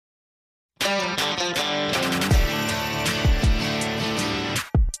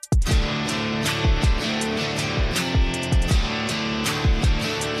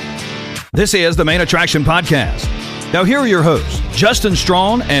This is the Main Attraction Podcast. Now here are your hosts, Justin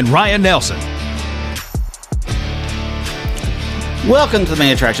Strawn and Ryan Nelson. Welcome to the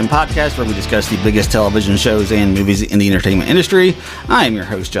Main Attraction Podcast, where we discuss the biggest television shows and movies in the entertainment industry. I am your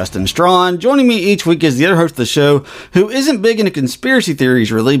host, Justin Strawn. Joining me each week is the other host of the show, who isn't big into conspiracy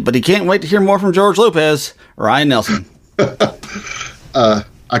theories, really, but he can't wait to hear more from George Lopez, Ryan Nelson. I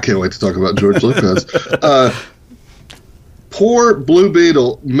can't wait to talk about George Lopez. Poor Blue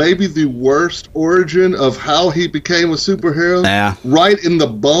Beetle, maybe the worst origin of how he became a superhero. Yeah. Right in the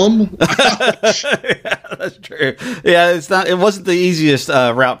bum. Yeah, that's true. Yeah, it wasn't the easiest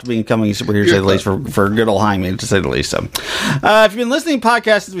route to becoming a superhero, to say the least, for good old Jaime, to say the least. So, if you've been listening to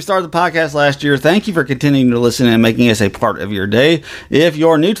podcasts since we started the podcast last year, thank you for continuing to listen and making us a part of your day. If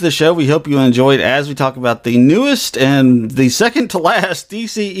you're new to the show, we hope you enjoyed as we talk about the newest and the second to last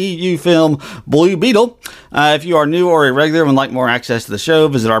DCEU film, Blue Beetle. If you are new or a regular and would like more access to the show,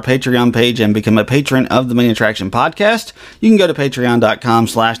 visit our Patreon page and become a patron of the Main Attraction Podcast. You can go to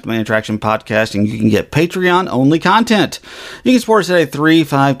patreon.com/the Main Attraction Podcast and you can get Patreon only content. You can support us at a $3,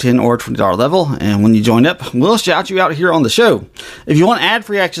 $5, $10, or $20 level, and when you join up, we'll shout you out here on the show. If you want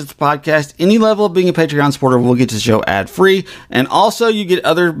ad-free access to the podcast, any level of being a Patreon supporter will get to the show ad-free, and also you get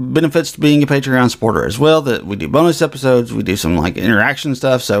other benefits to being a Patreon supporter as well. That we do bonus episodes, we do some like interaction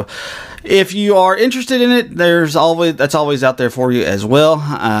stuff. So if you are interested in it, that's always out there for you as well.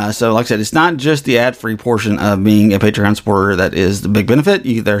 So like I said, it's not just the ad-free portion of being a Patreon supporter that is the big benefit.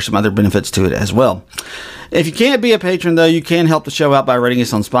 There are some other benefits to it as well. If you can't be a patron, though, you can help the show out by rating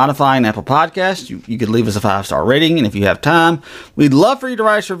us on Spotify and Apple Podcasts. You could leave us a 5-star rating, and if you have time, we'd love for you to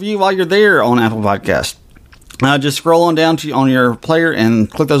write us a review while you're there on Apple Podcasts. Just scroll on down on your player and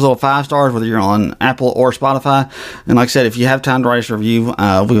click those little 5 stars, whether you're on Apple or Spotify. And like I said, if you have time to write us a review,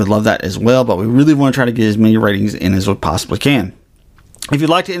 we would love that as well. But we really want to try to get as many ratings in as we possibly can. If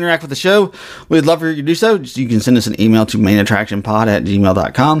you'd like to interact with the show, we'd love for you to do so. You can send us an email to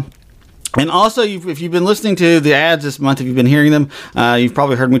mainattractionpod@gmail.com. And also, if you've been listening to the ads this month, if you've been hearing them, you've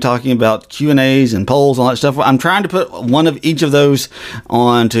probably heard me talking about Q&As and polls and all that stuff. I'm trying to put one of each of those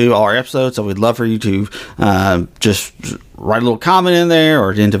onto our episode, so we'd love for you to just write a little comment in there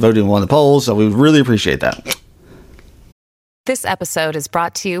or to vote in one of the polls, so we would really appreciate that. This episode is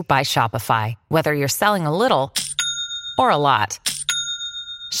brought to you by Shopify. Whether you're selling a little or a lot,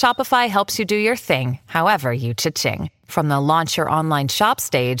 Shopify helps you do your thing, however you cha-ching. From the launch your online shop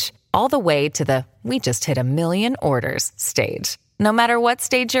stage, all the way to the we just hit 1 million orders stage. No matter what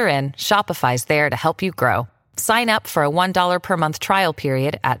stage you're in, Shopify's there to help you grow. Sign up for a $1 per month trial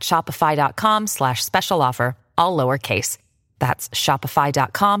period at shopify.com/special offer, all lowercase. That's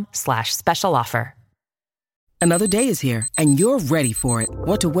shopify.com/special offer. Another day is here, and you're ready for it.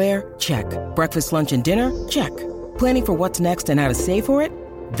 What to wear? Check. Breakfast, lunch, and dinner? Check. Planning for what's next and how to save for it?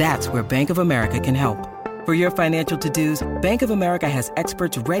 That's where Bank of America can help. For your financial to-dos, Bank of America has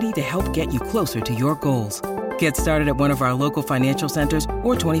experts ready to help get you closer to your goals. Get started at one of our local financial centers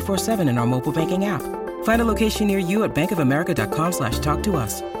or 24/7 in our mobile banking app. Find a location near you at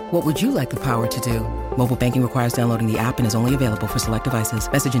bankofamerica.com/talktous. What would you like the power to do? Mobile banking requires downloading the app and is only available for select devices.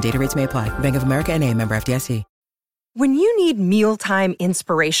 Message and data rates may apply. Bank of America N.A., member FDIC. When you need mealtime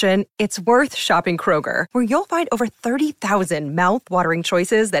inspiration, it's worth shopping Kroger, where you'll find over 30,000 mouth-watering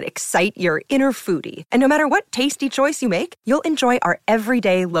choices that excite your inner foodie. And no matter what tasty choice you make, you'll enjoy our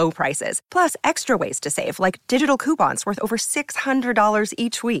everyday low prices, plus extra ways to save, like digital coupons worth over $600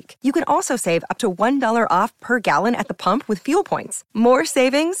 each week. You can also save up to $1 off per gallon at the pump with fuel points. More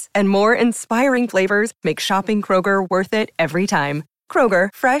savings and more inspiring flavors make shopping Kroger worth it every time. Kroger,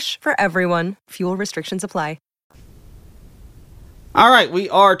 fresh for everyone. Fuel restrictions apply. All right, we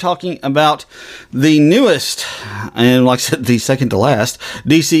are talking about the newest, and like I said, the second to last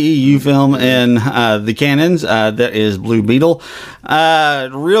DCEU film in the canons. That is Blue Beetle.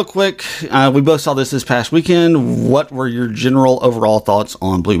 Real quick, we both saw this past weekend. What were your general overall thoughts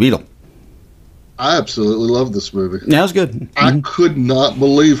on Blue Beetle? I absolutely love this movie. Yeah, it was good. I could not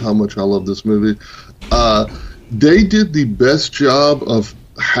believe how much I love this movie. They did the best job of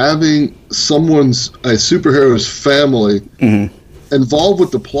having a superhero's family involved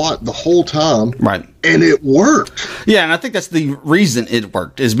with the plot the whole time. Right. And it worked. Yeah, and I think that's the reason it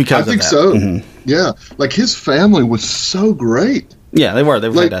worked, is because of that. I think so. Mm-hmm. Yeah. Like, his family was so great. Yeah, they were. They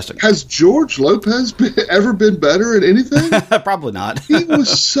were like, fantastic. Has George Lopez ever been better at anything? Probably not. He was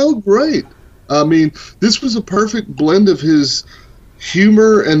so great. I mean, this was a perfect blend of his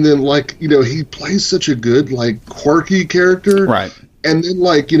humor and then, like, you know, he plays such a good, like, quirky character. Right. And then,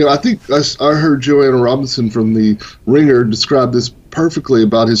 like, you know, I think I heard Joanna Robinson from The Ringer describe this perfectly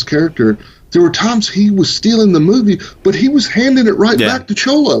about his character. there were times he was stealing the movie, but he was handing it right back to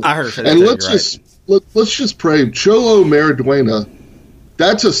Cholo. I heard that. And let's just pray. Cholo Mariduena,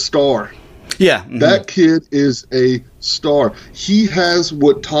 that's a star. Yeah. That kid is a star. He has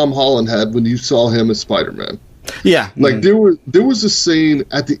what Tom Holland had when you saw him as Spider-Man. Yeah. Like there was a scene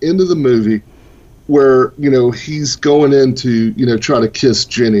at the end of the movie where, he's going in to, try to kiss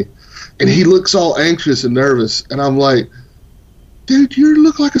Jenny, and he looks all anxious and nervous, and I'm like, dude, you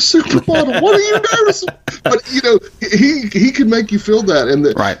look like a supermodel. What are you nervous? But he can make you feel that,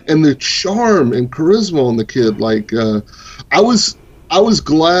 and the charm and charisma on the kid. Like I was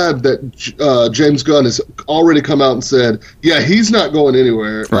glad that James Gunn has already come out and said, yeah, he's not going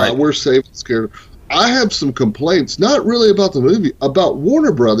anywhere. Right. We're saving this character. I have some complaints, not really about the movie, about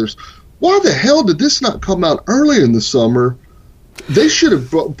Warner Brothers. Why the hell did this not come out earlier in the summer? They should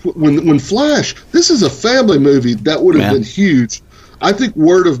have when Flash. This is a family movie that would have been huge. I think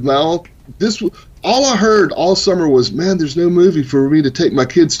word of mouth. All I heard all summer was, man, there's no movie for me to take my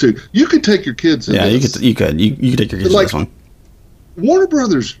kids to. You could take your kids. You could take your kids to this one. Warner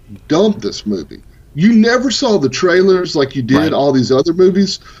Brothers dumped this movie. You never saw the trailers like you did all these other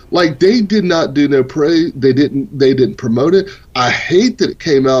movies. Like, they did not do no praise. They didn't promote it. I hate that it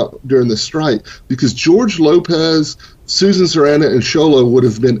came out during the strike, because George Lopez, Susan Sarandon, and Cholo would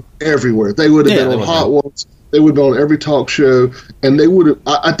have been everywhere. They would have been on Hot Ones. They would have been on every talk show, and they would have.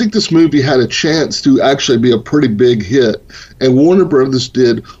 I think this movie had a chance to actually be a pretty big hit, and Warner Brothers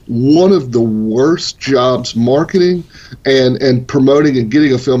did one of the worst jobs marketing and promoting and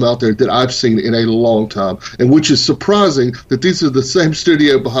getting a film out there that I've seen in a long time, and which is surprising that these are the same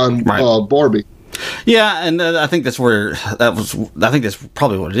studio behind Barbie. Yeah, and I think that's where that was. I think that's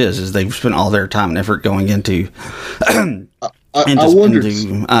probably what it is. Is they've spent all their time and effort going into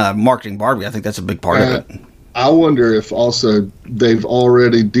marketing Barbie. I think that's a big part of it. I wonder if also they've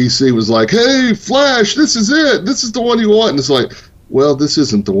already, DC was like, hey, Flash, this is it. This is the one you want. And it's like, well, this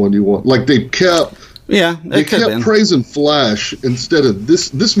isn't the one you want. Like, they kept praising Flash instead of this.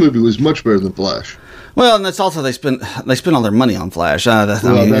 This movie was much better than Flash. Well, and that's also they spent all their money on Flash.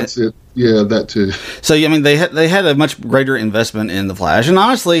 That's it. Yeah, that too. So, I mean, they had a much greater investment in the Flash. And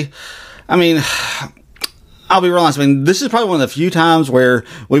honestly, I mean, I'll be real honest. I mean, this is probably one of the few times where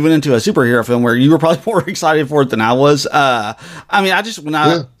we went into a superhero film where you were probably more excited for it than I was. I mean,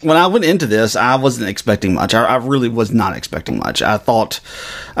 when I went into this, I wasn't expecting much. I really was not expecting much. I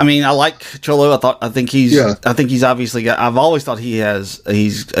like Cholo. I think he's obviously got. I've always thought he's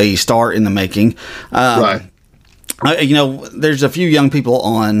a star in the making. Right. There's a few young people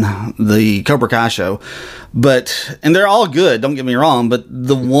on the Cobra Kai show, and they're all good. Don't get me wrong, but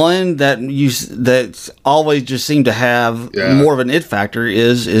the one that always just seemed to have more of an it factor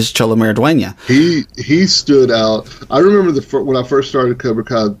is Cholo Mariduena. He stood out. I remember when I first started Cobra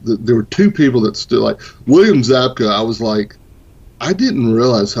Kai, there were two people that stood, like William Zabka. I was like, I didn't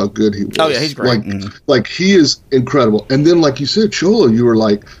realize how good he was. Oh yeah, he's great. Like he is incredible. And then, like you said, Cholo, you were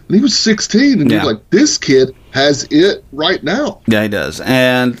like, and he was 16, and you're like, this kid has it right now. Yeah, he does.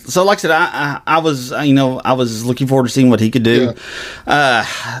 And so, like I said, I was looking forward to seeing what he could do. Yeah.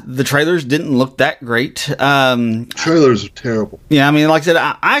 The trailers didn't look that great. Trailers are terrible. Yeah, I mean, like I said,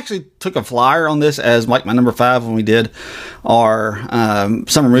 I actually took a flyer on this as like my number 5 when we did our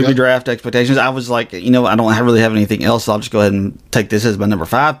summer movie draft expectations. I was like, I don't really have anything else, so I'll just go ahead and take this as my number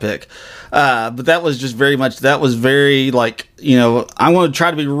 5 pick. But that was just very like, I want to try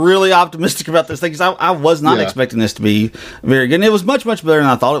to be really optimistic about this thing, because I was not expecting this to be very good. And it was much, much better than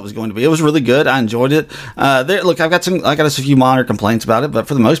I thought it was going to be. It was really good. I enjoyed it. Look, I got a few minor complaints about it, but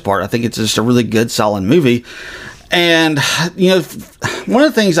for the most part, I think it's just a really good, solid movie. And, one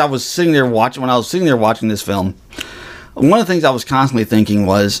of the things I was sitting there watching, when I was sitting there watching this film, one of the things I was constantly thinking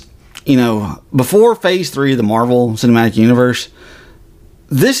was, before Phase 3 of the Marvel Cinematic Universe,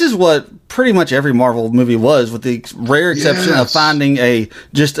 this is what pretty much every Marvel movie was, with the rare exception of finding a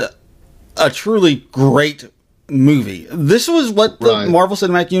truly great movie. This was what the Marvel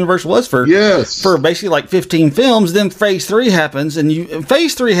Cinematic Universe was for basically like 15 films. Then Phase 3 happens, and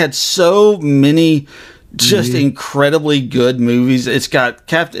Phase 3 had so many just incredibly good movies. It started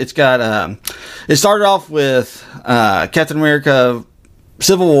off with Captain America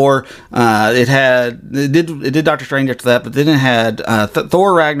Civil War. It did Doctor Strange after that, but then it had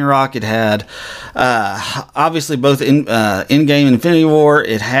Thor Ragnarok. It had obviously both Endgame and Infinity War.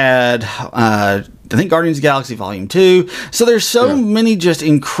 It had think Guardians of the Galaxy Volume 2. So there's so many just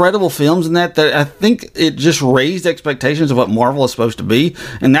incredible films in that I think it just raised expectations of what Marvel is supposed to be.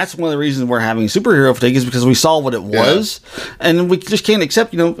 And that's one of the reasons we're having superhero fatigue, is because we saw what it was. And we just can't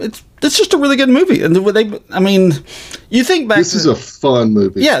accept, it's just a really good movie. And you think back. This is a fun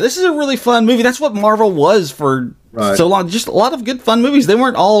movie. Yeah, this is a really fun movie. That's what Marvel was for so long. Just a lot of good fun movies. They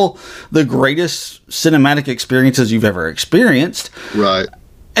weren't all the greatest cinematic experiences you've ever experienced. Right.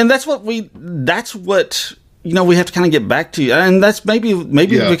 And that's what we have to kind of get back to. And that's maybe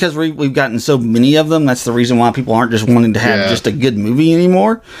because we've gotten so many of them. That's the reason why people aren't just wanting to have just a good movie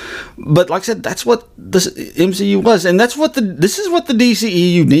anymore. But like I said, that's what this MCU was. And this is what the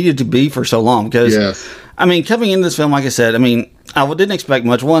DCEU needed to be for so long. Because, coming into this film, like I said, I didn't expect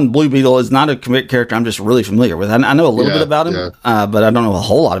much. One, Blue Beetle is not a comic character I'm just really familiar with. I know a little bit about him, but I don't know a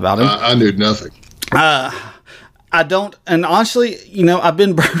whole lot about him. I knew nothing. I don't, and honestly, I've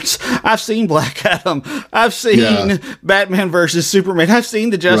been burnt. I've seen Black Adam. I've seen Batman versus Superman. I've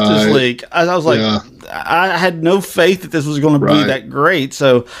seen the Justice League. I was like, I had no faith that this was going to be that great.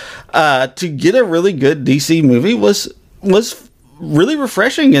 So, to get a really good DC movie was really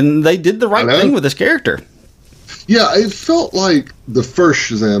refreshing, and they did the right thing with this character. Yeah, it felt like the first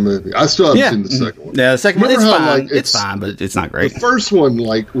Shazam movie. I still haven't seen the second one. Yeah, the second one, it's fine. It's fine, but it's not great. The first one,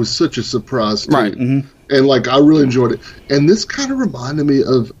 was such a surprise, too. Right. Mm-hmm. And, I really enjoyed it. And this kind of reminded me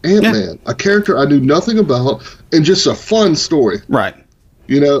of Ant-Man, a character I knew nothing about, and just a fun story. Right.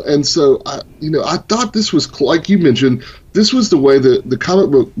 And so, I thought this was, like you mentioned, this was the way that the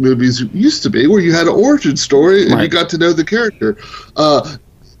comic book movies used to be, where you had an origin story and you got to know the character.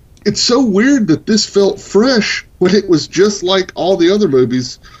 It's so weird that this felt fresh when it was just like all the other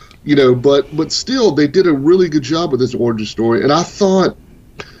movies, but still, they did a really good job with this origin story. And I thought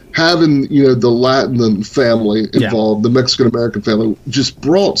having, the Latin family involved, the Mexican-American family, just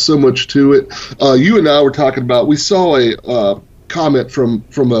brought so much to it. You and I were talking about, we saw a comment from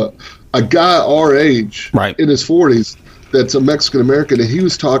a guy our age, in his 40s, that's a Mexican-American, and he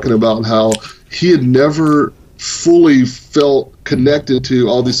was talking about how he had never fully felt connected to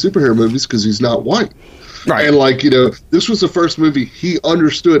all these superhero movies because he's not white. Right. And this was the first movie he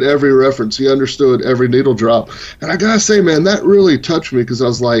understood every reference. He understood every needle drop. And I gotta say, man, that really touched me, because I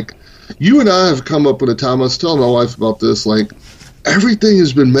was like, you and I have come up with a time, I was telling my wife about this, everything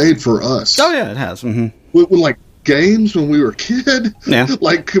has been made for us. Oh, yeah, it has. Mm-hmm. With games when we were a kid. Yeah.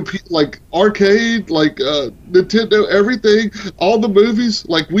 Like arcade, Nintendo, everything, all the movies.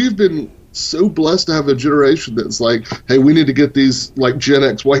 We've been so blessed to have a generation that's hey, we need to get these Gen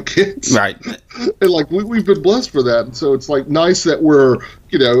X white kids, right? And we've been blessed for that, and so it's nice that we're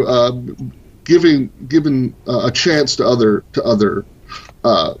giving a chance to other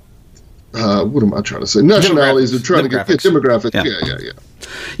what am I trying to say? Nationalities and trying to get demographics.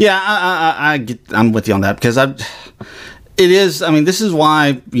 Yeah, I'm with you on that, because it is. This is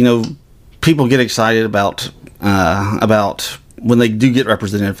why people get excited about when they do get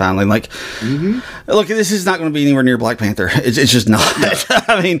represented finally. Look, this is not going to be anywhere near Black Panther. It's just not. No.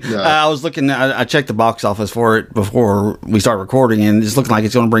 I was looking, I checked the box office for it before we started recording, and it's looking like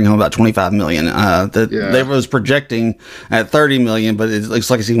it's going to bring home about $25 million. They was projecting at $30 million, but it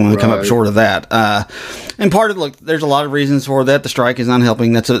looks like it's going to come up short of that. And part of there's a lot of reasons for that. The strike is not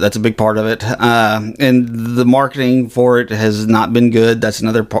helping. That's a big part of it. And the marketing for it has not been good. That's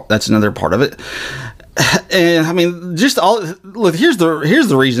another part of it. And here's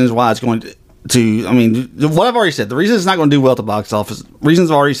the reasons why it's going to what I've already said. The reason it's not going to do well at the box office,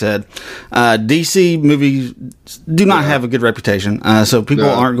 reasons I've already said. DC movies do not have a good reputation, so people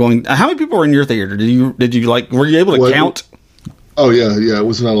aren't going. How many people were in your theater? Did you were you able to count? Oh yeah, it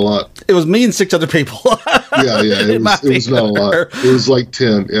was not a lot. It was me and 6 other people. it was not a lot. It was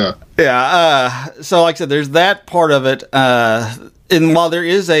 10. So like I said, there's that part of it. And while there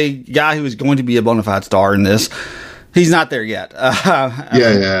is a guy who is going to be a bona fide star in this, he's not there yet.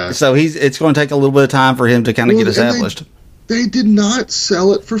 So it's going to take a little bit of time for him to kind of get established. They did not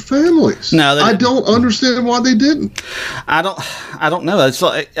sell it for families. No, I don't understand why they didn't. I don't know. It's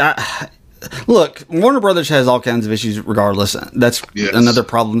look, Warner Brothers has all kinds of issues regardless. That's another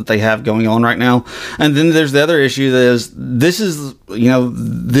problem that they have going on right now. And then there's the other issue that is, this is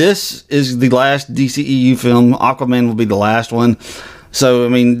the last DCEU film. Aquaman will be the last one. So,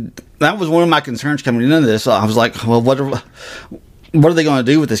 that was one of my concerns coming into this. I was like, well, what are they going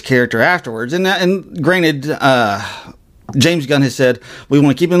to do with this character afterwards? And granted, James Gunn has said, we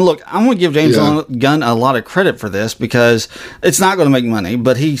want to keep him. Look, I'm going to give James Gunn a lot of credit for this, because it's not going to make money,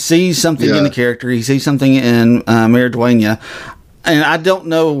 but he sees something in the character. He sees something in Mara Duena. and I don't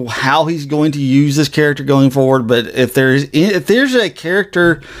know how he's going to use this character going forward, but if there's a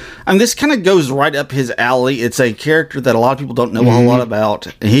character, I mean, this kind of goes right up his alley. It's a character that a lot of people don't know a whole lot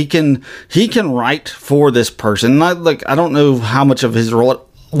about. He can write for this person. I don't know how much of his role,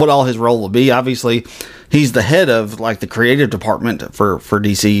 what all his role will be. Obviously, he's the head of like the creative department for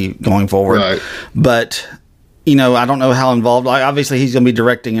DC going forward, right. But I don't know how involved. Obviously, he's going to be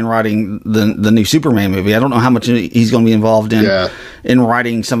directing and writing the new Superman movie. I don't know how much he's going to be involved in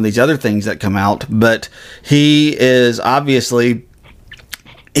writing some of these other things that come out. But he is obviously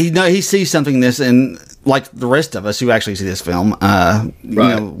he sees something in this, and like the rest of us who actually see this film,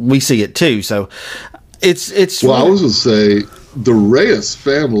 we see it too. So it's. Well, I was going to say the Reyes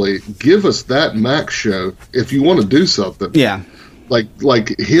family. Give us that Max show if you want to do something. Yeah.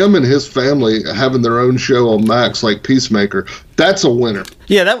 Like him and his family having their own show on Max, like Peacemaker, that's a winner.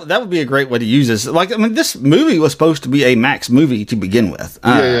 Yeah, that would be a great way to use this. This movie was supposed to be a Max movie to begin with.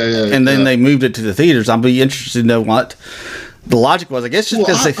 And then they moved it to the theaters. I'd be interested to know what the logic was. I guess just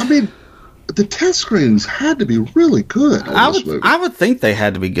because the test screenings had to be really good on this movie. I would think they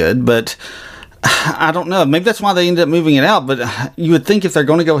had to be good, but I don't know. Maybe that's why they ended up moving it out. But you would think if they're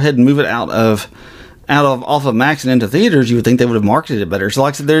going to go ahead and move it off of Max and into theaters, you would think they would have marketed it better. So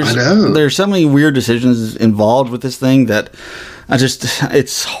like I said, there's so many weird decisions involved with this thing that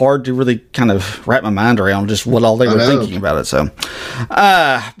it's hard to really kind of wrap my mind around just what all they were thinking about it. So,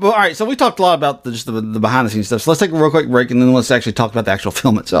 but all right. So we talked a lot about just the behind the scenes stuff. So let's take a real quick break and then let's actually talk about the actual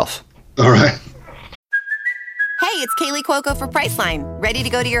film itself. All right. Hey, it's Kaylee Cuoco for Priceline. Ready to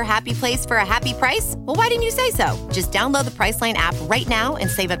go to your happy place for a happy price? Well, why didn't you say so? Just download the Priceline app right now and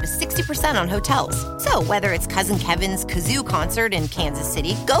save up to 60% on hotels. So whether it's Cousin Kevin's Kazoo Concert in Kansas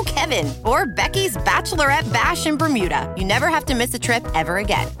City, go Kevin, or Becky's Bachelorette Bash in Bermuda, you never have to miss a trip ever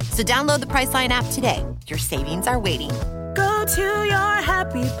again. So download the Priceline app today. Your savings are waiting. Go to your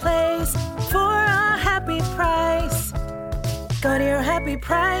happy place for a happy price. Go to your happy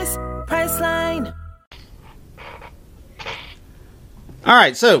price, Priceline. All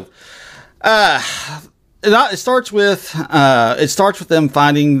right, so it starts with them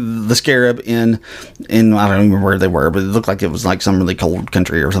finding the Scarab in I don't remember where they were, but it looked like it was like some really cold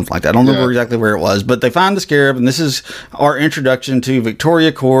country or something like that. I don't remember exactly where it was, but they find the Scarab, and this is our introduction to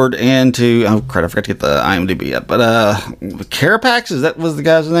Victoria Cord and to I forgot to get the IMDb up, but Carapax was the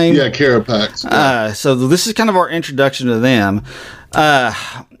guy's name? Yeah, Carapax. Yeah. So this is kind of our introduction to them.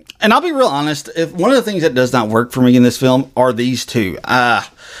 And I'll be real honest, if one of the things that does not work for me in this film are these two.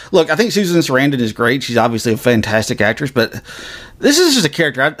 Look, I think Susan Sarandon is great. She's obviously a fantastic actress, but this is just a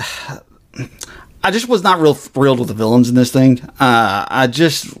character. I just was not real thrilled with the villains in this thing. I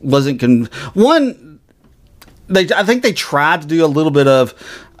just wasn't... I think they tried to do a little bit of...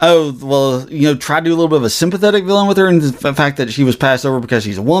 try to do a little bit of a sympathetic villain with her, and the fact that she was passed over because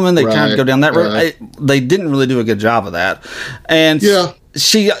she's a woman. They tried to go down that road. They didn't really do a good job of that. And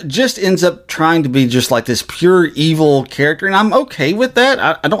she just ends up trying to be just like this pure evil character, and I'm okay with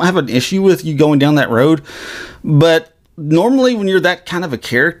that. I don't have an issue with you going down that road, but normally when you're that kind of a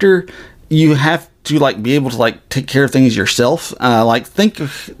character, you have to be able to take care of things yourself. Think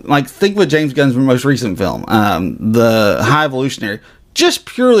with James Gunn's most recent film, The High Evolutionary. Just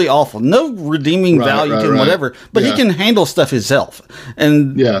purely awful. No redeeming value to him, whatever. But he can handle stuff himself.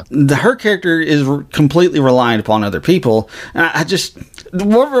 And her character is completely reliant upon other people. And I just...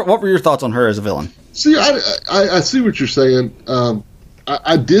 What were your thoughts on her as a villain? See, I see what you're saying.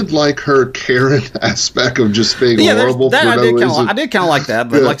 I did like her Karen aspect of just being horrible for no reason. I did kind of like that,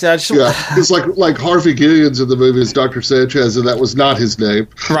 but like I said, it's like Harvey Gideon's in the movie as Dr. Sanchez, and that was not his name.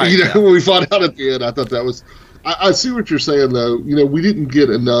 Right. When we found out at the end, I thought that was... I see what you're saying, though. We didn't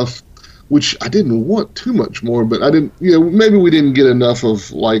get enough, which I didn't want too much more, but I didn't, maybe we didn't get enough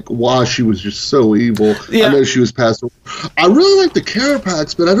of, why she was just so evil. Yeah. I know she was passed over. I really like the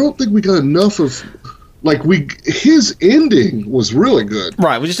Carapax, but I don't think we got enough of, his ending was really good.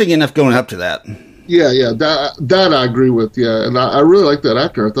 Right, we just didn't get enough going up to that. Yeah, that I agree with, and I really like that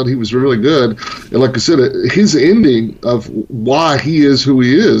actor. I thought he was really good. And like I said, his ending of why he is who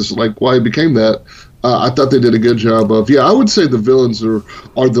he is, why he became that, I thought they did a good job of. I would say the villains are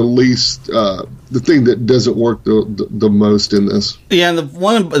the least, the thing that doesn't work the most in this. Yeah, and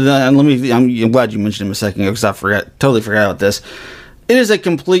I'm glad you mentioned him a second ago because I totally forgot about this. It is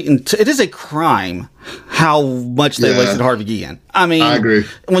a crime how much they wasted Harvey Guillen. I mean, I agree.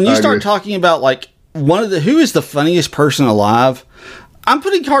 When you start talking about who is the funniest person alive, I'm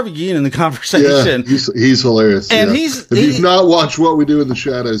putting Harvey Guillen in the conversation. Yeah, he's hilarious. And if you've not watched What We Do in the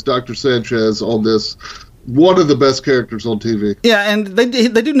Shadows, Dr. Sanchez on this, one of the best characters on TV. Yeah, and they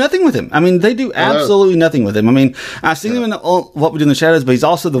do nothing with him. I mean, they do absolutely nothing with him. I mean, I've seen him in What We Do in the Shadows, but he's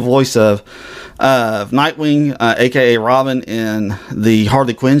also the voice of Nightwing, a.k.a. Robin, in the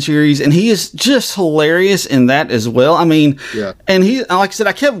Harley Quinn series, and he is just hilarious in that as well. I mean, and he, like I said,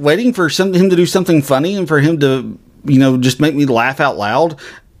 I kept waiting for him to do something funny and for him to, just make me laugh out loud.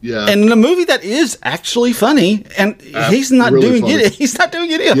 Yeah, and in a movie that is actually funny, and he's not really doing it. He's not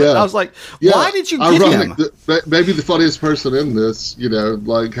doing it. Yeah. I was like, why did you get him? Maybe the funniest person in this,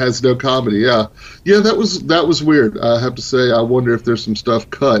 has no comedy. Yeah, that was weird. I have to say, I wonder if there's some stuff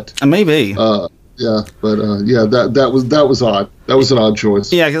cut. Maybe. That was odd. That was an odd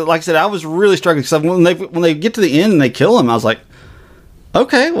choice. Yeah, like I said, I was really struggling because when they get to the end and they kill him, I was like,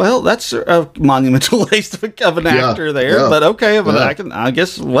 okay, well, that's a monumental waste of an actor there, but okay, but I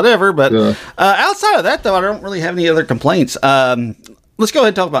guess whatever. But outside of that, though, I don't really have any other complaints. Let's go ahead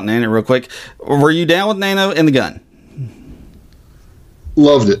and talk about Nano real quick. Were you down with Nano and the gun?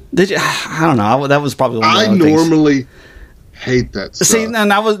 Loved it. Did you? I don't know. That was probably one of the I normally hate that stuff. See, and I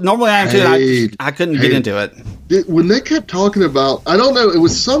am too. And I couldn't get into it. When they kept talking about, I don't know, it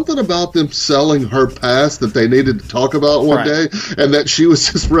was something about them selling her past that they needed to talk about one day, and that she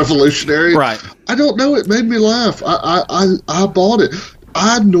was just revolutionary. Right. I don't know. It made me laugh. I bought it.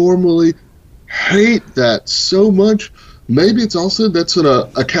 I normally hate that so much. Maybe it's also that's an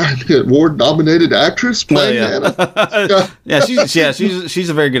Academy Award nominated actress playing Nana. she's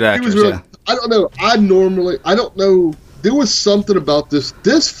a very good actress. Really, I don't know. I don't know. There was something about this.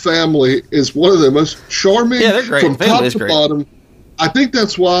 This family is one of the most charming. Yeah, they're great. From top to bottom. I think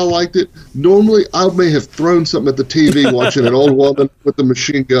that's why I liked it. Normally, I may have thrown something at the TV watching an old woman with a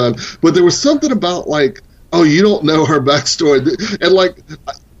machine gun, but there was something about you don't know her backstory, and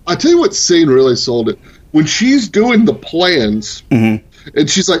I tell you what scene really sold it when she's doing the plans. Mm-hmm. And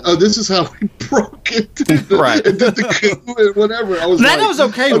she's like, "Oh, this is how we broke it, right? And did the coup and whatever." I was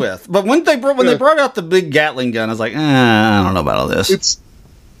okay with, but when they brought out the big Gatling gun, I was like, I don't know about all this.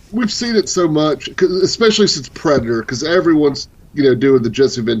 We've seen it so much, especially since Predator, because everyone's doing the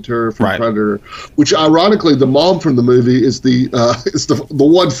Jesse Ventura from Predator, which ironically the mom from the movie is the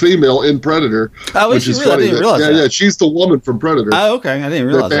one female in Predator. Oh, which is really? Funny. I didn't realize that. Yeah, she's the woman from Predator. Oh, okay, I didn't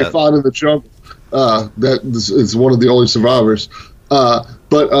realize that. They find in the jungle. That is one of the only survivors. I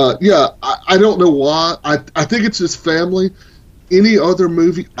don't know why. I think it's his family. Any other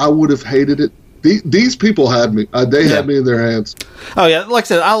movie, I would have hated it. These people had me. They had me in their hands. Oh yeah, like I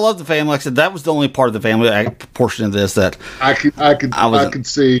said, I love the family. Like I said, that was the only part of the family portion of this that I could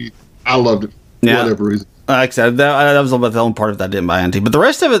see. I loved it for whatever reason. Like I said, that was about the only part of that I didn't buy into. But the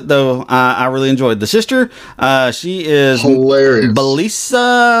rest of it, though, I really enjoyed. The sister, she is hilarious.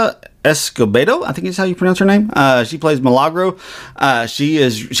 Belisa Escobedo, I think is how you pronounce her name. She plays Milagro. She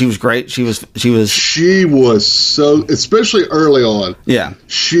was great. She was so, especially early on. Yeah.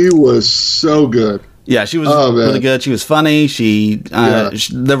 She was so good. Yeah, she was really good. She was funny.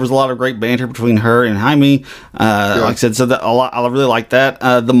 There was a lot of great banter between her and Jaime. Like I said, I really liked that.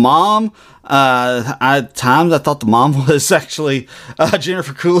 The mom, at times I thought the mom was actually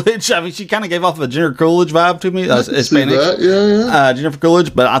Jennifer Coolidge. I mean, she kind of gave off a Jennifer Coolidge vibe to me. Hispanic. Jennifer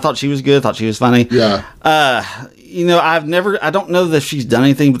Coolidge, but I thought she was good. I thought she was funny. Yeah. I don't know that she's done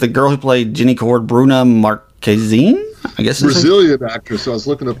anything, but the girl who played Jenny Cord, Bruna Marquezine, I guess Brazilian actress. So I was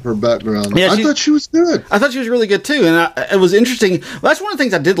looking up her background. Yeah, I thought she was good. I thought she was really good too, and it was interesting. Well, that's one of the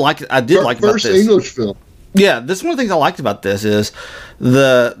things I did like about this first English film. Yeah, this is one of the things I liked about this is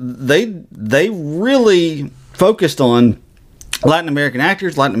they really focused on Latin American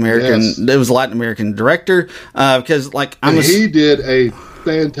actors, Latin American. Yes. It was a Latin American director because he did a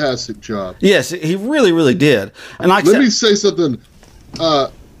fantastic job. Yes, he really, really did. And let me say something.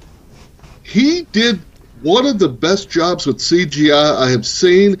 He did one of the best jobs with CGI I have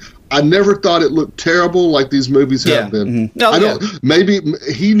seen. I never thought it looked terrible like these movies have been. Mm-hmm. Maybe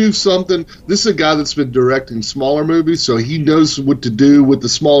he knew something. This is a guy that's been directing smaller movies, so he knows what to do with the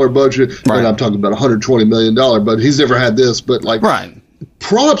smaller budget. Right. And I'm talking about $120 million budget. He's never had this, but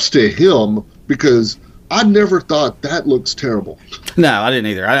props to him because I never thought that looks terrible. No, I didn't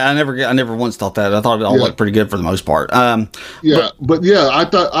either. I never once thought that. I thought it all looked pretty good for the most part. I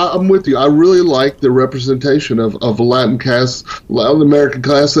thought I'm with you. I really like the representation of a Latin American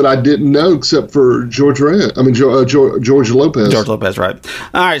cast that I didn't know except for George Lopez. George Lopez, right?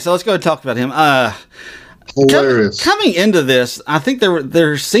 All right, so let's go and talk about him. Hilarious. Coming into this, I think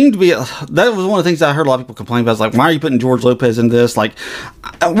there seemed to be that was one of the things I heard a lot of people complain about. Why are you putting George Lopez in this? What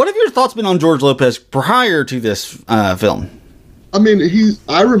have your thoughts been on George Lopez prior to this film? I mean,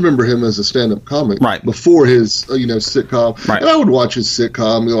 I remember him as a stand-up comic, right, before his sitcom, right. And I would watch his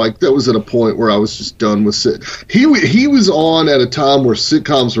sitcom. Like, that was at a point where I was just done with He was on at a time where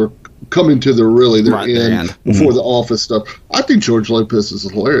sitcoms were coming to their end before the Office stuff. I think George Lopez is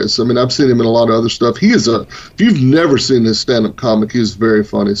hilarious. I mean, I've seen him in a lot of other stuff. If you've never seen his stand-up comic, he's very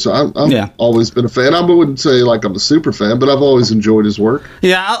funny. So I've always been a fan. I wouldn't say like I'm a super fan, but I've always enjoyed his work.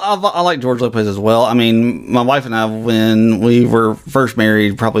 Yeah, I like George Lopez as well. I mean, my wife and I, when we were first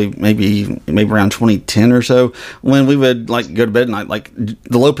married, probably maybe around 2010 or so, when we would like go to bed at night, like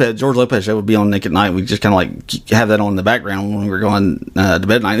the George Lopez show would be on Nick at Night. We just kind of like have that on in the background when we were going to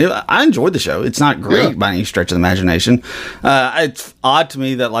bed at night. I enjoyed the show. It's not great by any stretch of the imagination. It's odd to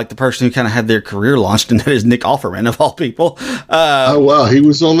me that like the person who kind of had their career launched in that is Nick Offerman of all people. Oh wow, he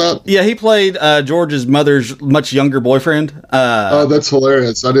was on that. Yeah, he played George's mother's much younger boyfriend. Oh, that's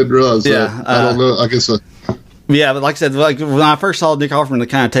hilarious! I didn't realize that. I don't know. I guess. Yeah, but like I said, like when I first saw Nick Offerman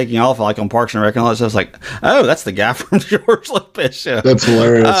kind of taking off, like on Parks and Rec and all that stuff, I was like, oh, that's the guy from the George Lopez show. That's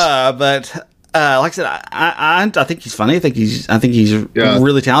hilarious. But like I said, I think he's funny. I think he's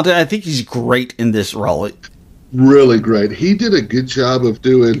really talented. I think he's great in this role. Really great. He did a good job of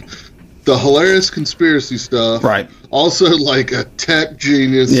doing the hilarious conspiracy stuff. Right. Also like a tech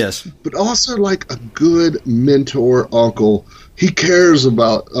genius. Yes. But also like a good mentor uncle. He cares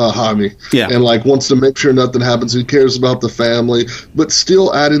about Jaime. Yeah. And like wants to make sure nothing happens. He cares about the family, but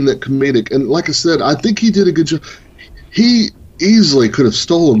still adding that comedic. And like I said, I think he did a good job. He easily could have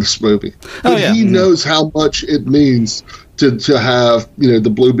stolen this movie. But he knows how much it means to have, the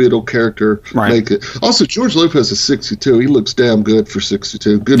Blue Beetle character make it. Also, George Lopez is 62. He looks damn good for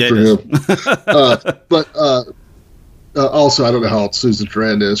 62. Good for him. But also, I don't know how old Susan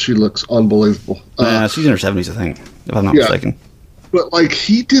Sarandon is. She looks unbelievable. She's in her 70s, I think, if I'm not mistaken. But like,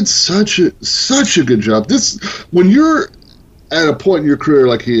 he did such a good job. When you're at a point in your career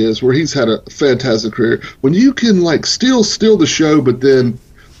like he is, where he's had a fantastic career, when you can like steal the show, but then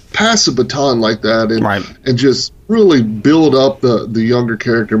pass a baton like that and just really build up the younger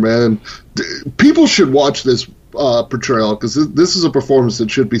character, man. People should watch this portrayal, because this is a performance that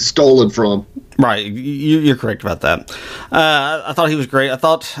should be stolen from. Right, you're correct about that. I thought he was great. I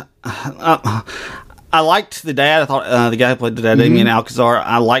thought I liked the dad. I thought the guy who played the dad, Damien Alcazar,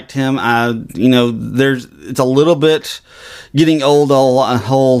 I liked him. It's a little bit getting old.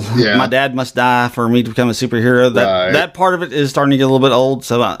 My dad must die for me to become a superhero. That part of it is starting to get a little bit old.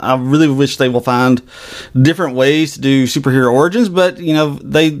 So I really wish they will find different ways to do superhero origins. But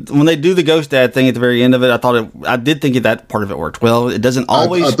when they do the ghost dad thing at the very end of it, I did think that part of it worked well. It doesn't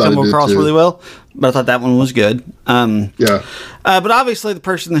always come across really well, but I thought that one was good. But obviously the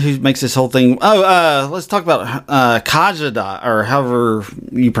person who makes this whole thing. Let's talk about Kajada, or however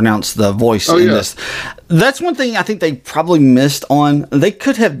you pronounce the voice in this. That's one thing I think they probably missed on. They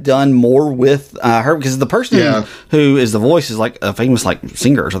could have done more with her, because the person who is the voice is like a famous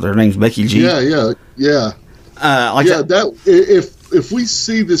singer, so their name's Becky G. If we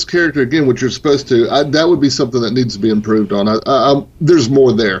see this character again, which you're supposed to, that would be something that needs to be improved on. There's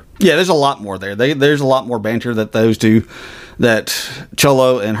more there. Yeah, there's a lot more there. There's a lot more banter that those two, that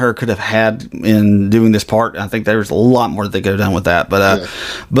Cholo and her could have had in doing this part. I think there's a lot more that they could have done with that.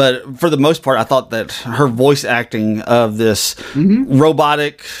 But for the most part, I thought that her voice acting of this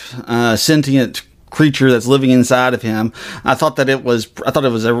robotic, sentient creature that's living inside of him, I thought it was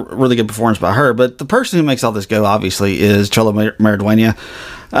a really good performance by her. But the person who makes all this go, obviously, is Cholo Maridueña.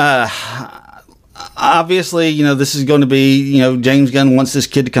 Obviously, this is going to be, James Gunn wants this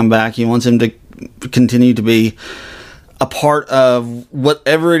kid to come back. He wants him to continue to be a part of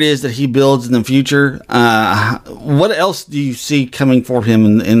whatever it is that he builds in the future. What else do you see coming for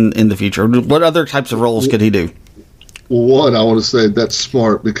him in the future? What other types of roles could he do? One, I want to say that's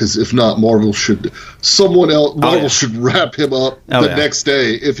smart, because if not, Marvel should wrap him up the next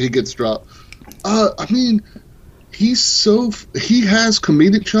day if he gets dropped. I mean, he has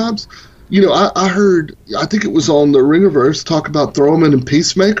comedic chops. I heard, I think it was on the Ringerverse, talk about Throwman and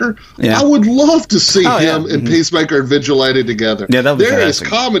Peacemaker. Yeah. I would love to see him and Peacemaker and Vigilante together. Yeah, that would be fantastic.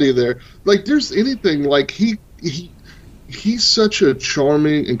 There is comedy there. Like, there's anything, like, he's such a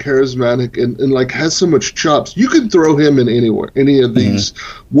charming and charismatic and like has so much chops. You can throw him in any of these,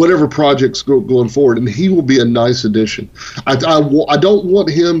 whatever projects going forward, and he will be a nice addition. I don't want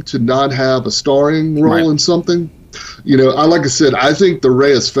him to not have a starring role in something. Like I said, I think the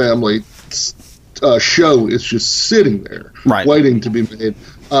Reyes family show is just sitting there waiting to be made.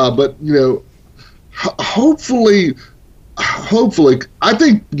 But hopefully, I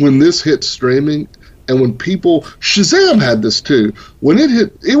think when this hits streaming, and when Shazam had this too. When it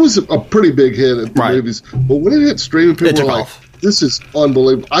hit, it was a pretty big hit at the movies. But when it hit streaming, people were like, This is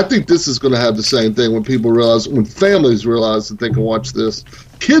unbelievable. I think this is going to have the same thing when people realize, when families realize that they can watch this.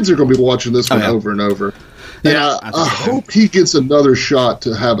 Kids are going to be watching this one over and over. And I hope he gets another shot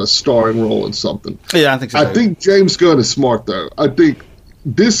to have a starring role in something. Yeah, I think so. I think James Gunn is smart, though. I think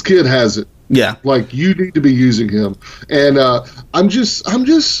this kid has it. Yeah. Like, you need to be using him. And I'm just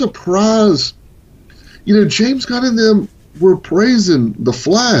surprised. You know, James Gunn and them were praising The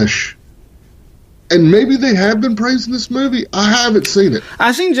Flash. And maybe they have been praising this movie. I haven't seen it.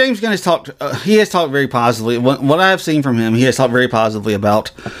 I've seen James Gunn has talked. He has talked very positively. What I have seen from him, he has talked very positively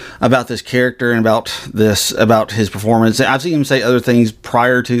about this character and about his performance. I've seen him say other things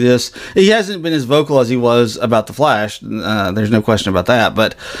prior to this. He hasn't been as vocal as he was about The Flash. There's no question about that.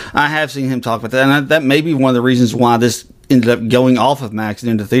 But I have seen him talk about that, and that may be one of the reasons why this ended up going off of Max and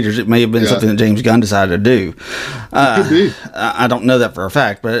into theaters. It may have been something that James Gunn decided to do. It could be. I don't know that for a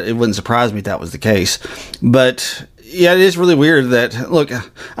fact, but it wouldn't surprise me if that was the case. But yeah, it is really weird that, look,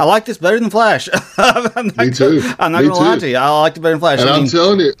 I like this better than Flash. Me too. I'm not going to lie to you. I liked it better than Flash. And I'm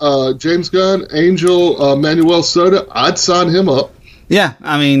telling you, James Gunn, Angel, Manuel Soda, I'd sign him up. Yeah,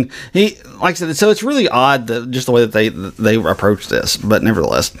 I mean, he, like I said, so it's really odd just the way that they approach this, but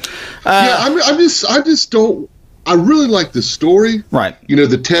nevertheless. I just don't. I really like the story. Right. You know,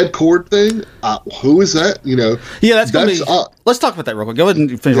 the Ted Cord thing. Who is that? You know. Yeah, that's going to be. Let's talk about that real quick. Go ahead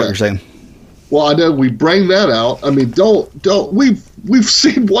and finish what you're saying. Well, I know we bring that out. I mean, don't. We've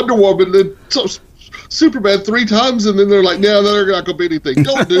seen Wonder Woman and Superman 3 times, and then they're like, no, they're not going to be anything.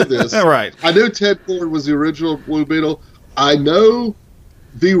 Don't do this. Right. I know Ted Cord was the original Blue Beetle. I know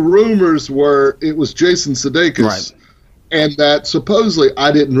the rumors were it was Jason Sudeikis. Right. And that supposedly,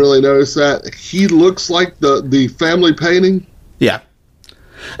 I didn't really notice that he looks like the family painting. Yeah,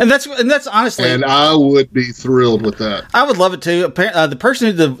 and that's honestly, and I would be thrilled with that. I would love it too. The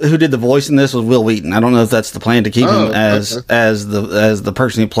person who did the voice in this was Will Wheaton. I don't know if that's the plan to keep him as the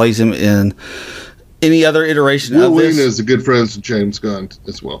person who plays him in any other iteration Will of this. Wheaton is a good friend with James Gunn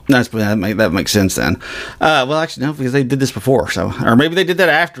as well. That makes sense then. Well, actually, no, because they did this before, or maybe they did that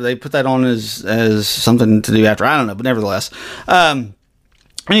after. They put that on as something to do after. I don't know, but nevertheless.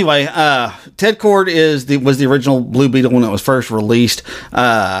 Anyway, Ted Cord was the original Blue Beetle when it was first released,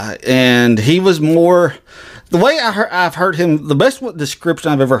 and he was more. The way I've heard him, the best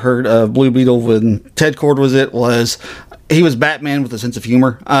description I've ever heard of Blue Beetle when Ted Cord was he was Batman with a sense of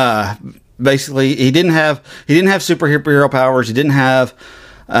humor. Basically, he didn't have superhero powers. He didn't have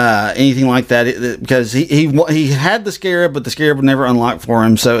anything like that because he had the Scarab, but the Scarab would never unlock for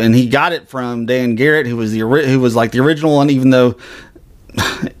him. So, and he got it from Dan Garrett, who was like the original one, even though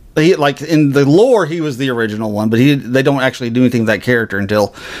he, like in the lore, he was the original one, but they don't actually do anything with that character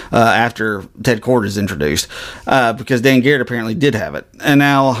until after Ted Cord is introduced, because Dan Garrett apparently did have it. And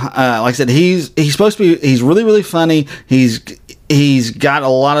now, like I said, he's supposed to be. He's really, really funny. He's got a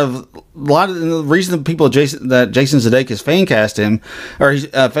lot of the reason that people that Jason Sudeikis fan cast him, or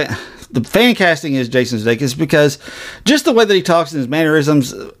the fan casting is Jason Sudeikis, because just the way that he talks and his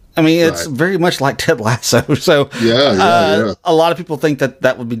mannerisms. I mean, it's very much like Ted Lasso. So yeah. A lot of people think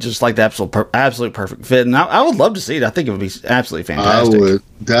that would be just like the absolute perfect fit, and I would love to see it. I think it would be absolutely fantastic.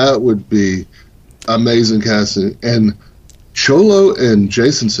 That would be amazing casting, and Cholo and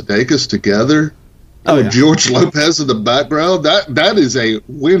Jason Sudeikis together. George Lopez in the background. That is a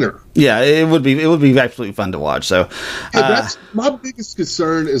winner. Yeah, it would be absolutely fun to watch. So, that's my biggest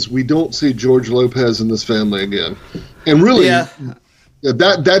concern is we don't see George Lopez in this family again, and really, that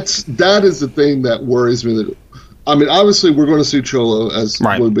is the thing that worries me. That I mean, obviously, we're going to see Cholo as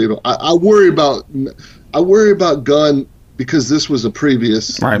Blue Beetle. I worry about Gunn because this was the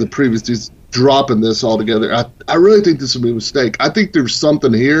previous dropping this altogether. I really think this would be a mistake. I think there's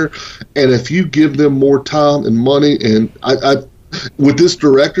something here, and if you give them more time and money, and I with this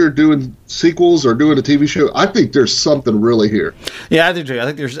director doing sequels or doing a TV show, I think there's something really here. Yeah, I do too. I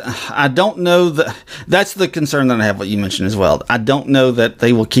think I don't know that's the concern that I have, what you mentioned as well. I don't know that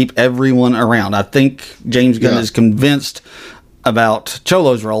they will keep everyone around. I think James Gunn is convinced about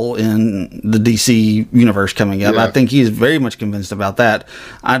Cholo's role in the DC universe coming up. I think he is very much convinced about that.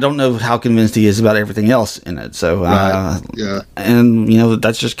 I don't know how convinced he is about everything else in it. So, and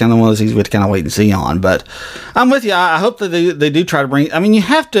that's just kind of one of those things we have to kind of wait and see on. But I'm with you. I hope that they do try to bring. I mean, you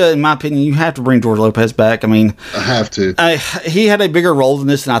have to, in my opinion, you have to bring George Lopez back. I mean, I have to. He had a bigger role than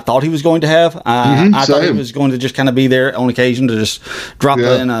this than I thought he was going to have. I thought he was going to just kind of be there on occasion to just drop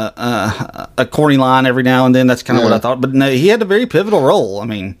in a corny line every now and then. That's kind of what I thought. But no, he had a very pivotal role. I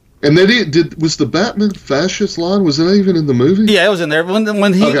mean, And they was the Batman fascist line, was it even in the movie? Yeah, it was in there.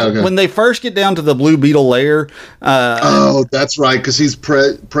 When they first get down to the Blue Beetle lair. Oh, that's right, because he's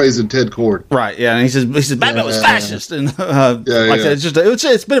praising Ted Cord. Right, yeah, and he says Batman was fascist, and like I said,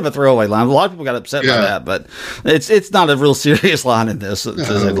 it's a bit of a throwaway line. A lot of people got upset by that, but it's not a real serious line in this, to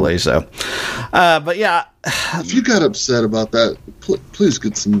say the least. So, but yeah, if you got upset about that, please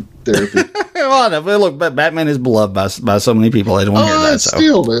get some therapy. Well, no, but look, Batman is beloved by so many people. I don't want to hear that. So.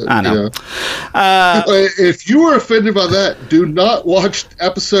 Still, man. I know. If you were offended by that, do not watch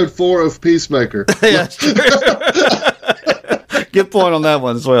episode 4 of Peacemaker. Yeah, that's true. Good point on that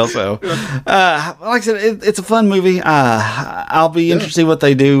one as well. So, like I said, it's a fun movie. I'll be interested to see what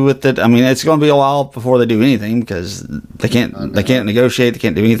they do with it. I mean, it's going to be a while before they do anything because they can't negotiate. They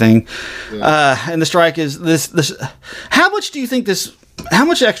can't do anything. And the strike is this. How much do you think this? How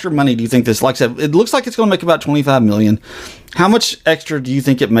much extra money do you think this? Like I said, it looks like it's going to make about $25 million. How much extra do you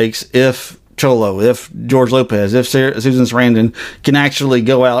think it makes if Cholo, if George Lopez, if Susan Sarandon can actually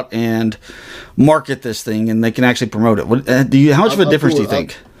go out and market this thing and they can actually promote it? How much of a difference do you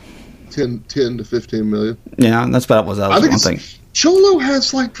think? 10 to 15 million. Yeah, that's about what I was thinking. Cholo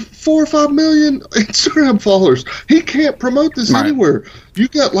has like 4 or 5 million Instagram followers. He can't promote this anywhere. You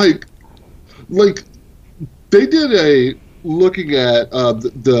got like they did a looking at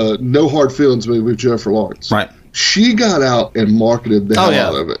the No Hard Feelings movie with Jennifer Lawrence. Right. She got out and marketed the hell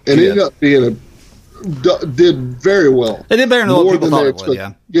out of it, and it ended up being did very well. It did better than what people thought it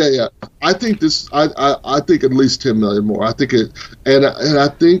would. Yeah. I think this. I think at least 10 million more. I think it, and I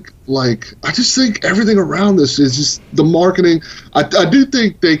think I just think everything around this is just the marketing. I do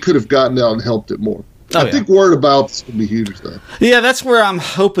think they could have gotten out and helped it more. I think word about this would be huge though. Yeah, that's where I'm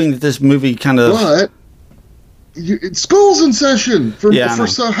hoping that this movie kind of. But school's in session for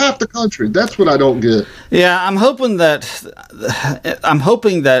half the country. That's what I don't get. Yeah, I'm hoping that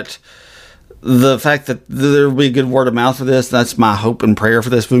the fact that there will be a good word of mouth for this, that's my hope and prayer for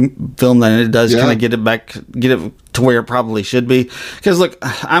this film, that it does kind of get it to where it probably should be. Because look,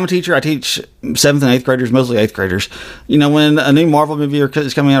 I'm a teacher. I teach 7th and 8th graders, mostly 8th graders. You know, when a new Marvel movie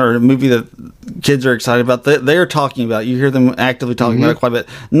is coming out, or a movie that kids are excited about, they're talking about it. You hear them actively talking about it quite a bit.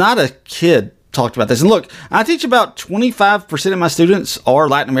 Not a kid talked about this. And look, I teach about 25% of my students are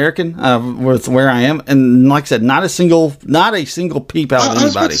Latin American with where I am, and like I said, not a single peep out of anybody. I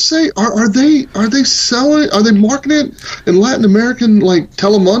was about to say, are they selling? Are they marketing it in Latin American like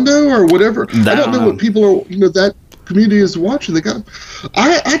Telemundo or whatever? I don't know what people are. That community is watching.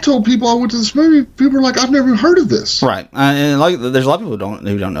 I told people I went to this movie. People were like, I've never heard of this. Right, and there's a lot of people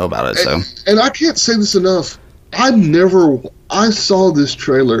who don't know about it. And I can't say this enough. I saw this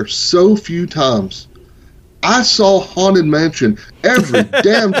trailer so few times. I saw Haunted Mansion every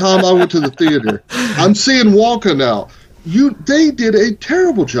damn time I went to the theater. I'm seeing Wonka now. They did a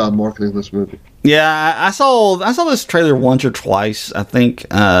terrible job marketing this movie. Yeah, I saw this trailer once or twice, I think,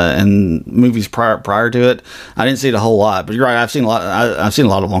 in movies prior to it. I didn't see it a whole lot, but you're right. I've seen a lot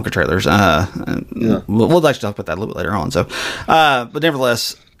of Wonka trailers. We'll actually talk about that a little bit later on. So, but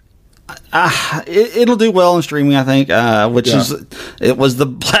nevertheless. It'll do well in streaming, I think, it was the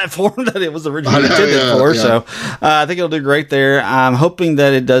platform that it was originally intended for. So I think it'll do great there. I'm hoping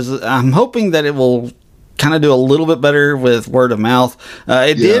that it does. I'm hoping that it will kind of do a little bit better with word of mouth.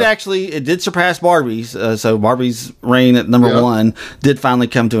 It did surpass Barbie's. So Barbie's reign at number 1 did finally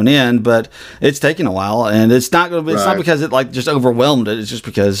come to an end, but it's taken a while, and it's not going to be. It's not because it just overwhelmed it. It's just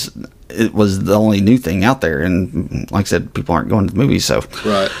because it was the only new thing out there, and like I said, people aren't going to the movies. So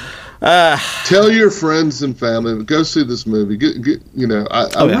tell your friends and family, go see this movie.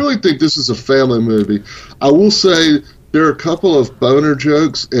 I really think this is a family movie. I will say there are a couple of boner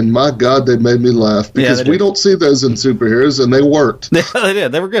jokes, and my God, they made me laugh because we don't see those in superheroes, and they worked. Yeah, they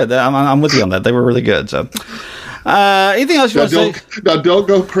did. They were good. I'm with you on that. They were really good. So, anything else you want to say? Now, don't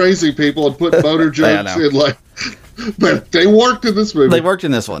go crazy, people, and put boner jokes in but they worked in this movie. They worked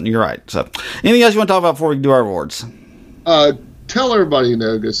in this one. You're right. So, anything else you want to talk about before we do our awards? Tell everybody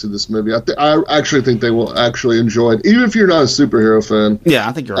go see this movie. I actually think they will actually enjoy it, even if you're not a superhero fan. Yeah,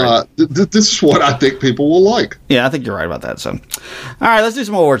 I think you're right. This is what I think people will like. Yeah, I think you're right about that. So, all right, let's do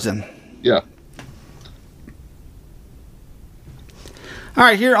some awards then. Yeah. All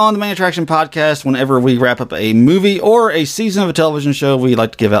right, here on the Main Attraction Podcast, whenever we wrap up a movie or a season of a television show, we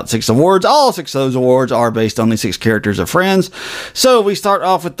like to give out 6 awards. All 6 of those awards are based on the 6 characters of Friends. So we start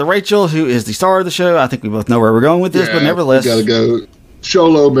off with the Rachel, who is the star of the show. I think we both know where we're going with this, but nevertheless. We got to go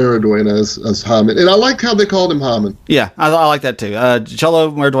Cholo Mariduena as Hyman. And I like how they called him Hyman. Yeah, I like that too. Cholo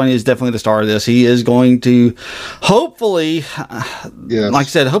Mariduena is definitely the star of this. He is going to hopefully, like I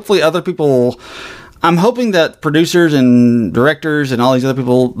said, hopefully other people I'm hoping that producers and directors and all these other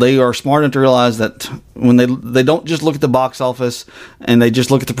people, they are smart enough to realize that when they don't just look at the box office and they just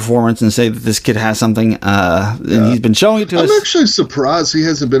look at the performance and say that this kid has something, and he's been showing it to us. I'm actually surprised he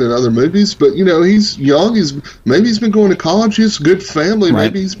hasn't been in other movies, but he's young. Maybe he's been going to college. He has a good family. Right.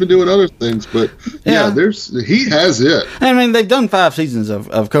 Maybe he's been doing other things, but he has it. I mean, they've done 5 seasons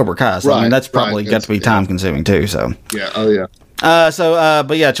of Cobra Kai, so I mean, that's probably got to be time consuming too. So yeah.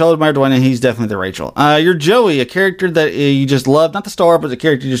 But yeah, Cholo Maradona, he's definitely the Rachel. You're Joey, a character that you just love, not the star, but the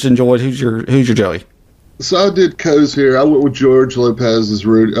character you just enjoyed. Who's your Joey? So I did Co's here. I went with George Lopez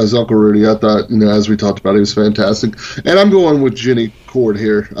as Uncle Rudy. I thought, as we talked about, he was fantastic. And I'm going with Jenny Cord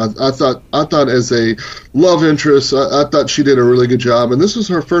here. I thought as a love interest, I thought she did a really good job. And this was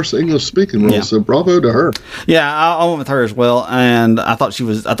her first English speaking role, so bravo to her. Yeah, I went with her as well, and I thought she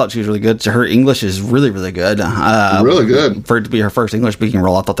was really good. So her English is really, really good. Really good for it to be her first English speaking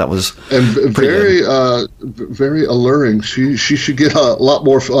role. I thought that was very alluring. She should get a lot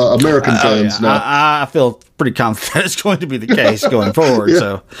more American fans now. I feel pretty confident it's going to be the case going forward.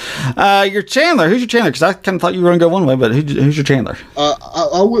 So, your Chandler. Who's your Chandler? Because I kind of thought you were going to go one way, but who's your Chandler?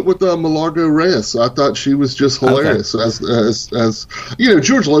 I went with Milagro Reyes. I thought she was just hilarious. Okay. As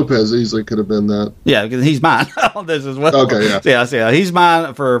George Lopez easily could have been that. Yeah, because he's mine on this as well. Okay, yeah. Yeah, he's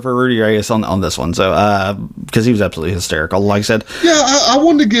mine for Rudy Reyes on this one. So, because he was absolutely hysterical. Like I said, I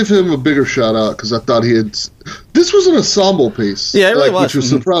wanted to give him a bigger shout out because I thought this was an ensemble piece. Yeah, it really was, which was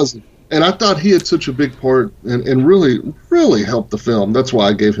surprising. And I thought he had such a big part and really, really helped the film. That's why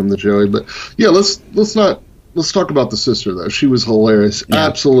I gave him the Joey. But yeah, let's talk about the sister though. She was hilarious,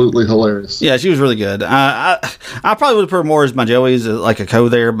 absolutely hilarious. Yeah, she was really good. I probably would have put her more as my Joey's like a co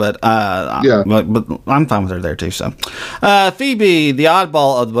there, but but I'm fine with her there too. So, Phoebe, the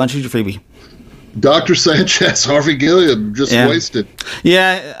oddball of the bunch. Who's your Phoebe? Dr. Sanchez, Harvey Gilliam, just wasted.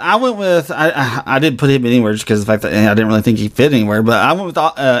 Yeah, I went with, I didn't put him anywhere just because of the fact that I didn't really think he fit anywhere, but I went with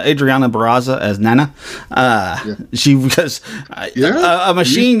Adriana Barraza as Nana. Because a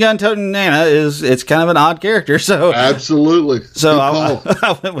machine gun toting Nana it's kind of an odd character. So absolutely. So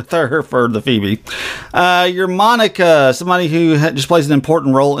I went with her for the Phoebe. Your Monica, somebody who just plays an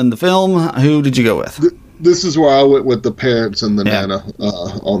important role in the film. Who did you go with? This is where I went with the parents and the Nana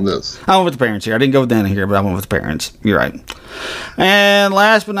on this. I went with the parents here. I didn't go with Nana here, but I went with the parents. You're right. And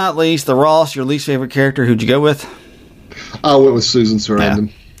last but not least, the Ross, your least favorite character. Who'd you go with? I went with Susan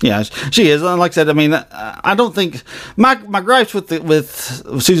Sarandon. Yeah, she is. Like I said, I mean, I don't think my gripes with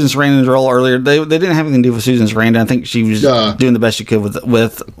Susan Sarandon's role earlier, they didn't have anything to do with Susan Sarandon. I think she was doing the best she could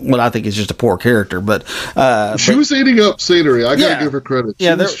with what I think is just a poor character. But she was eating up scenery. I got to give her credit.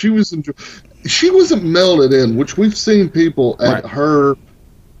 She wasn't melded in, which we've seen people at her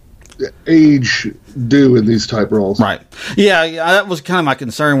age do in these type roles. Right. Yeah, that was kind of my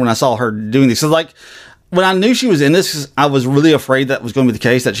concern when I saw her doing this. So, like, when I knew she was in this, I was really afraid that was going to be the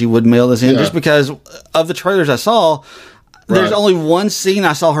case, that she would mail this in, just because of the trailers I saw. There's only one scene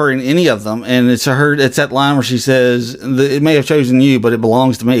I saw her in any of them, and it's that line where she says, "It may have chosen you, but it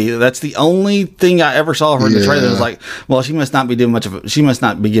belongs to me." That's the only thing I ever saw her in the trailer. I was like, well, she must not be giving much of a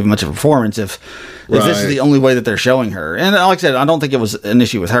performance if this is the only way that they're showing her. And like I said, I don't think it was an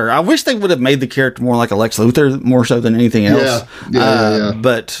issue with her. I wish they would have made the character more like a Lex Luthor, more so than anything else.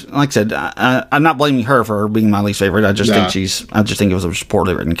 But like I said, I'm not blaming her for being my least favorite. I just think it was a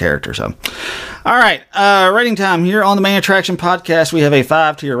poorly written character. So, all right, rating time here on the Main Attraction Podcast. We have a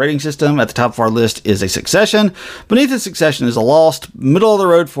 5-tier rating system. At the top of our list is a Succession. Beneath the Succession is a Lost. Middle of the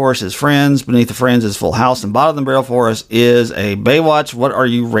road for us is Friends. Beneath the Friends is Full House, and bottom of the barrel for us is a Baywatch. What are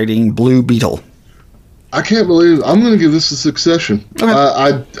you rating Blue Beetle? I can't believe I'm going to give this a Succession. Okay.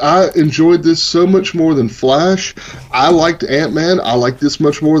 I enjoyed this so much more than Flash. I liked Ant-Man. I liked this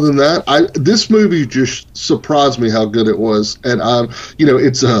much more than that. This movie just surprised me how good it was, and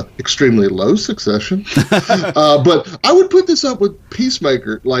it's a extremely low Succession. But I would put this up with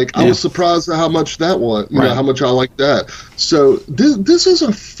Peacemaker. I was surprised at how much that was. How much I liked that. So this is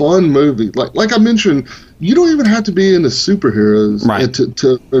a fun movie. Like I mentioned, you don't even have to be into superheroes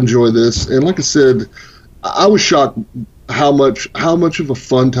to enjoy this. And like I said, I was shocked how much of a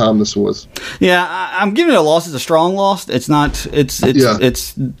fun time this was. Yeah, I'm giving it a loss. It's a strong loss. It's not.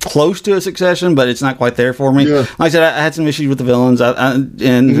 It's close to a Succession, but it's not quite there for me. Yeah. Like I said, I had some issues with the villains,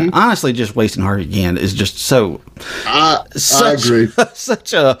 and honestly, just wasting Harvey again is just so. I agree.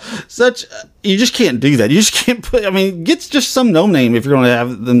 Such. You just can't do that. You just can't put. I mean, get just some no name if you're going to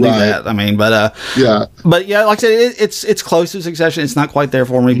have them do that. I mean, but like I said, it's close to Succession. It's not quite there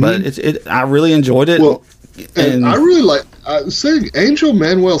for me, but I really enjoyed it. Well, And I really like saying Angel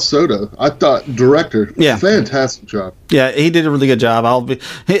Manuel Soto. I thought director, fantastic job. Yeah, he did a really good job.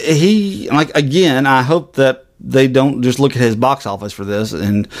 He like again. I hope that they don't just look at his box office for this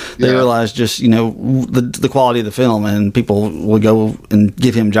and they realize just, the quality of the film, and people will go and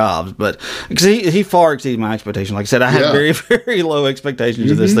give him jobs. But because he far exceeded my expectations. Like I said, I had very, very low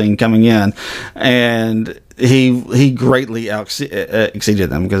expectations of this thing coming in, and he greatly exceeded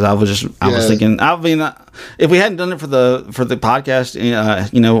them, because I was thinking, if we hadn't done it for the podcast,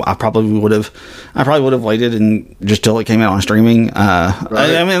 I probably would have waited and just till it came out on streaming.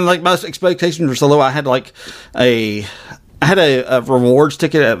 I mean, like, my expectations were so low. I had a rewards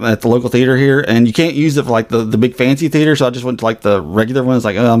ticket at the local theater here, and you can't use it for like the big fancy theater, so I just went to like the regular ones.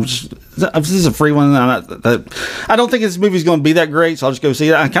 Like, this is a free one. I don't think this movie's going to be that great, so I'll just go see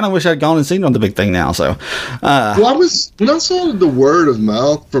it. I kind of wish I'd gone and seen it on the big thing now. So, when I saw the word of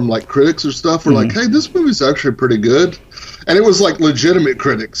mouth from like critics or stuff, were like, "Hey, this movie's actually pretty good." And it was like legitimate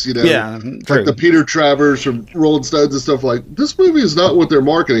critics, like the Peter Travers from Rolling Stones and stuff. Like, this movie is not what they're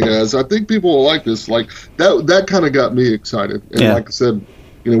marketing as. I think people will like this. Like, that kind of got me excited. And like I said,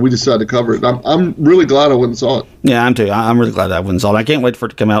 we decided to cover it. I'm really glad I went and saw it. Yeah, I'm too. I'm really glad I went and saw it. I can't wait for it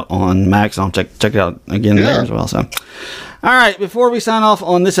to come out on Max. I'll check it out again there as well. So, all right. Before we sign off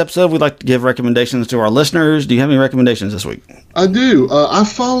on this episode, we'd like to give recommendations to our listeners. Do you have any recommendations this week? I do. I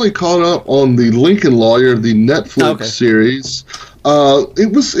finally caught up on the Lincoln Lawyer, the Netflix series.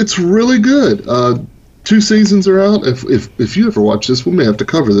 It's really good. 2 seasons are out. If you ever watch this, we may have to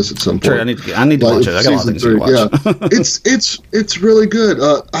cover this at some point. Sure, I need to watch it. I got a lot of things to watch. It's really good.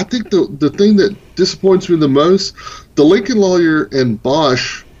 I think the thing that disappoints me the most, the Lincoln Lawyer and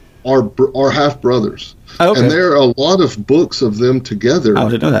Bosch are half brothers. Oh, okay. And there are a lot of books of them together. Oh, I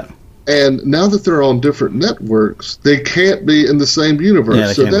didn't know that. And now that they're on different networks, they can't be in the same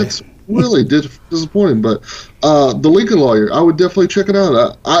universe. So that's really disappointing. But the Lincoln Lawyer, I would definitely check it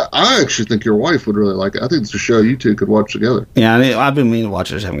out. I actually think your wife would really like it. I think it's a show you two could watch together. Yeah, I've been meaning to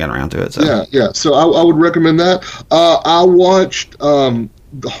watch it, just haven't gotten around to it. So. Yeah. So I would recommend that. I watched The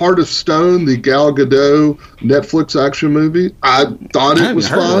Heart of Stone, the Gal Gadot Netflix action movie. I thought it was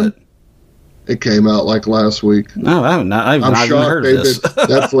fun. It came out like last week. No, I'm shocked heard of this.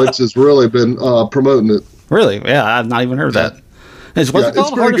 Netflix has really been promoting it. Really? Yeah, I've not even heard that. What's it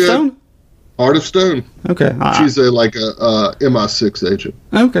called? Heart of Stone? Heart of Stone. Okay. She's a MI6 agent.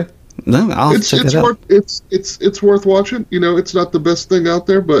 Okay. No, I'll check it out. It's worth watching. It's not the best thing out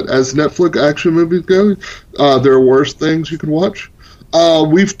there, but as Netflix action movies go, there are worse things you can watch.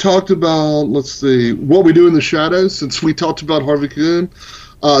 We've talked about, What We Do in the Shadows, since we talked about Harvey Kuhn.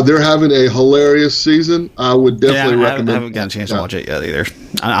 They're having a hilarious season. I would definitely recommend. I haven't gotten a chance to watch it yet either.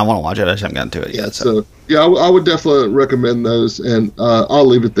 I want to watch it. I just haven't gotten to it yet. So I would definitely recommend those, and I'll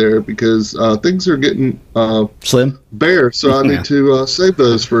leave it there because things are getting slim, bare. So I need to save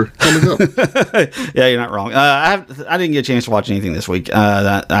those for coming up. Yeah, you're not wrong. I didn't get a chance to watch anything this week.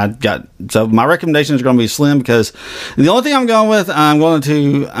 So my recommendations are going to be slim, because the only thing I'm going with, I'm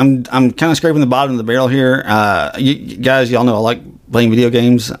kind of scraping the bottom of the barrel here. You guys, y'all know I like playing video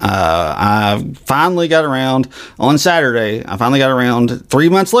games. I finally got around on Saturday. 3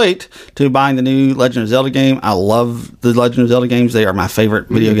 months late to buying the new Legend of Zelda game. I love the Legend of Zelda games. They are my favorite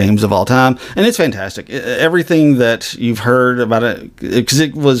video games of all time, and it's fantastic. Everything that you've heard about it, because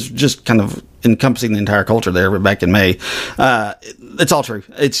it was just kind of encompassing the entire culture there back in May. It's all true.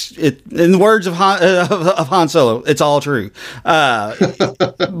 It in the words of Han Solo, it's all true.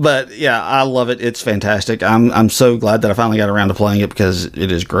 But yeah, I love it. It's fantastic. I'm so glad that I finally got around to playing it, because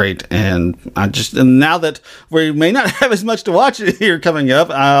it is great. And now that we may not have as much to watch here coming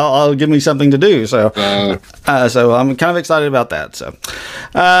up, I'll give me something to do. So I'm kind of excited about that. So,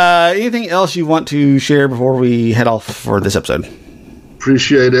 anything else you want to share before we head off for this episode?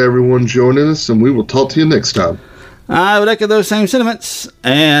 Appreciate everyone joining us, and we will talk to you next time. I would echo those same sentiments.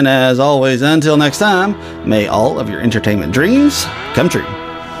 And as always, until next time, may all of your entertainment dreams come true.